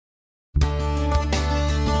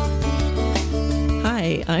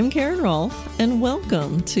Hi, I'm Karen Rolfe, and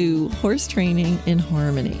welcome to Horse Training in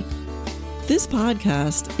Harmony. This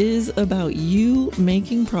podcast is about you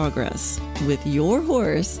making progress with your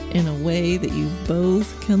horse in a way that you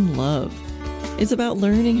both can love. It's about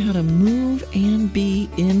learning how to move and be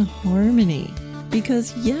in harmony.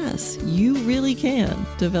 Because yes, you really can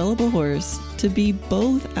develop a horse to be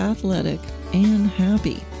both athletic and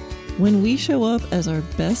happy. When we show up as our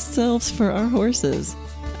best selves for our horses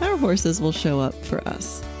will show up for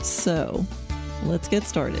us. So, let's get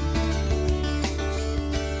started.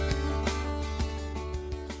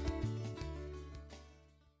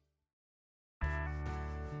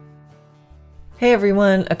 Hey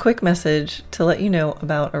everyone, a quick message to let you know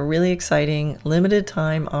about a really exciting limited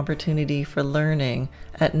time opportunity for learning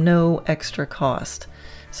at no extra cost.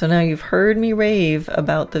 So now you've heard me rave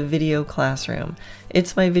about the video classroom.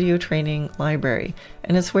 It's my video training library,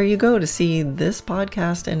 and it's where you go to see this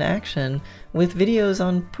podcast in action with videos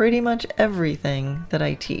on pretty much everything that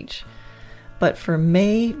I teach. But for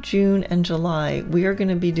May, June, and July, we are going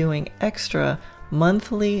to be doing extra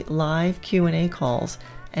monthly live Q&A calls,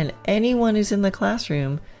 and anyone who's in the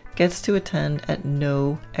classroom gets to attend at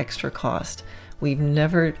no extra cost. We've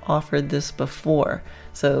never offered this before,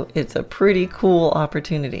 so it's a pretty cool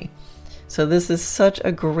opportunity. So this is such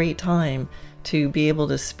a great time to be able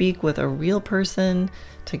to speak with a real person,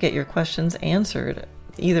 to get your questions answered,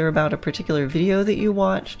 either about a particular video that you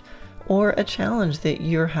watched or a challenge that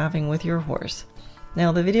you're having with your horse.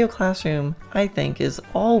 Now, the video classroom, I think, is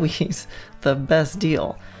always the best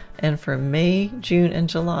deal. And for May, June, and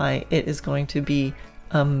July, it is going to be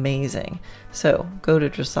amazing. So go to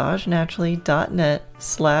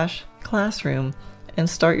dressagenaturally.net/classroom and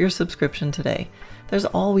start your subscription today. There's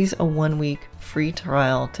always a 1-week free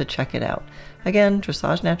trial to check it out. Again,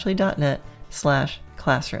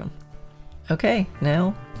 dressagenaturally.net/classroom. Okay,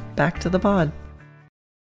 now back to the pod.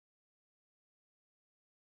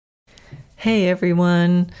 Hey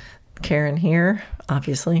everyone, Karen here,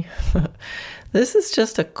 obviously. This is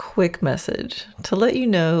just a quick message to let you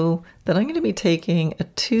know that I'm going to be taking a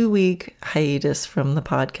 2-week hiatus from the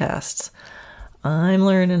podcasts. I'm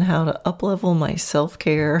learning how to up-level my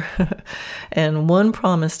self-care, and one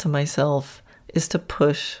promise to myself is to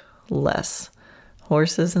push less.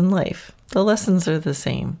 Horses and life, the lessons are the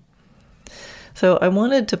same. So I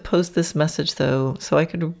wanted to post this message though, so I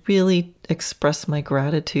could really express my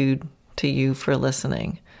gratitude to you for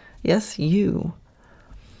listening. Yes, you.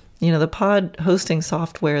 You know, the pod hosting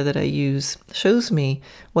software that I use shows me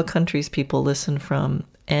what countries people listen from,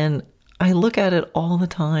 and I look at it all the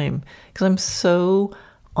time because I'm so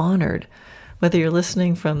honored. Whether you're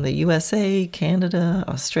listening from the USA, Canada,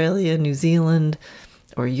 Australia, New Zealand,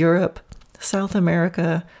 or Europe, South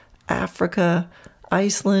America, Africa,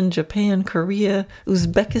 Iceland, Japan, Korea,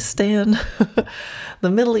 Uzbekistan,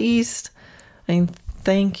 the Middle East, I mean,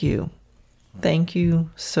 thank you. Thank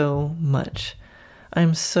you so much.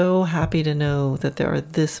 I'm so happy to know that there are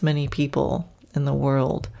this many people in the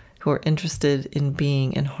world who are interested in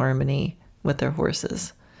being in harmony with their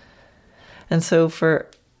horses. And so for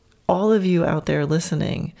all of you out there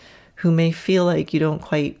listening who may feel like you don't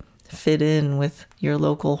quite fit in with your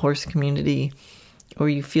local horse community, or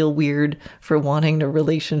you feel weird for wanting a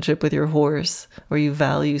relationship with your horse, or you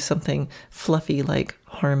value something fluffy like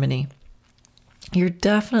harmony, you're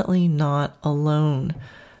definitely not alone.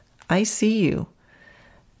 I see you.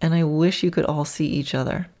 And I wish you could all see each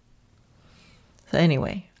other. So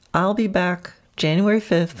anyway, I'll be back January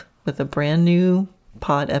 5th with a brand new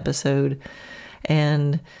pod episode.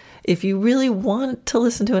 And if you really want to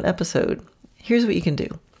listen to an episode, here's what you can do.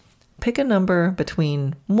 Pick a number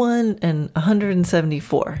between 1 and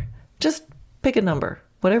 174. Just pick a number,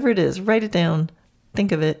 whatever it is, write it down,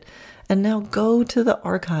 think of it, and now go to the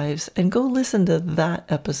archives and go listen to that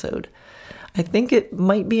episode. I think it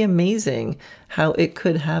might be amazing how it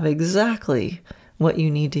could have exactly what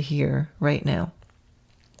you need to hear right now.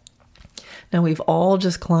 Now, we've all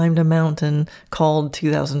just climbed a mountain called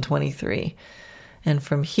 2023. And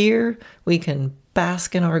from here, we can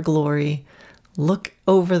bask in our glory, look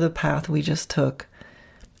over the path we just took,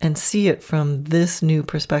 and see it from this new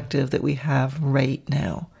perspective that we have right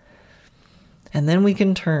now. And then we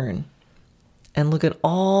can turn and look at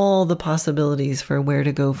all the possibilities for where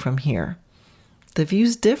to go from here. The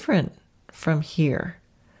view's different from here.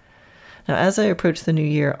 Now, as I approach the new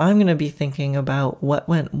year, I'm going to be thinking about what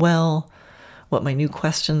went well, what my new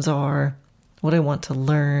questions are, what I want to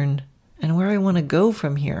learn, and where I want to go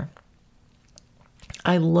from here.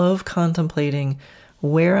 I love contemplating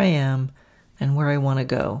where I am and where I want to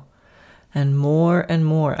go. And more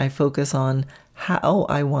I focus on how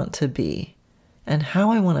I want to be and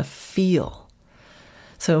how I want to feel.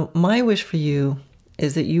 So my wish for you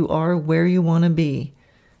is that you are where you want to be,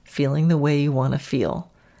 feeling the way you want to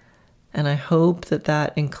feel. And I hope that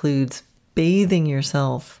that includes bathing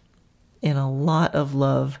yourself in a lot of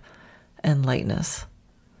love and lightness.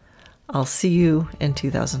 I'll see you in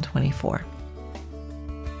 2024.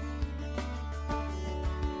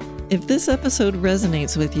 If this episode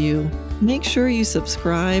resonates with you, make sure you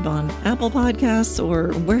subscribe on Apple Podcasts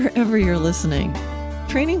or wherever you're listening.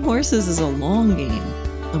 Training horses is a long game.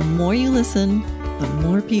 The more you listen, the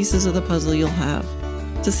more pieces of the puzzle you'll have.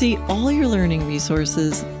 To see all your learning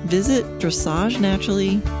resources, visit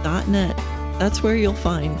dressagenaturally.net. That's where you'll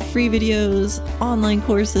find free videos, online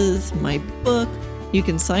courses, my book. You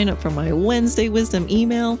can sign up for my Wednesday Wisdom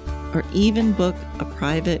email or even book a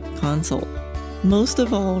private consult. Most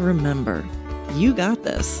of all, remember, you got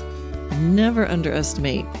this. Never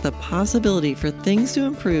underestimate the possibility for things to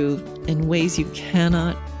improve in ways you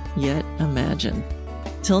cannot yet imagine.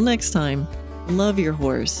 Till next time, love your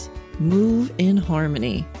horse, move in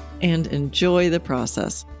harmony, and enjoy the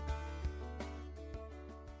process.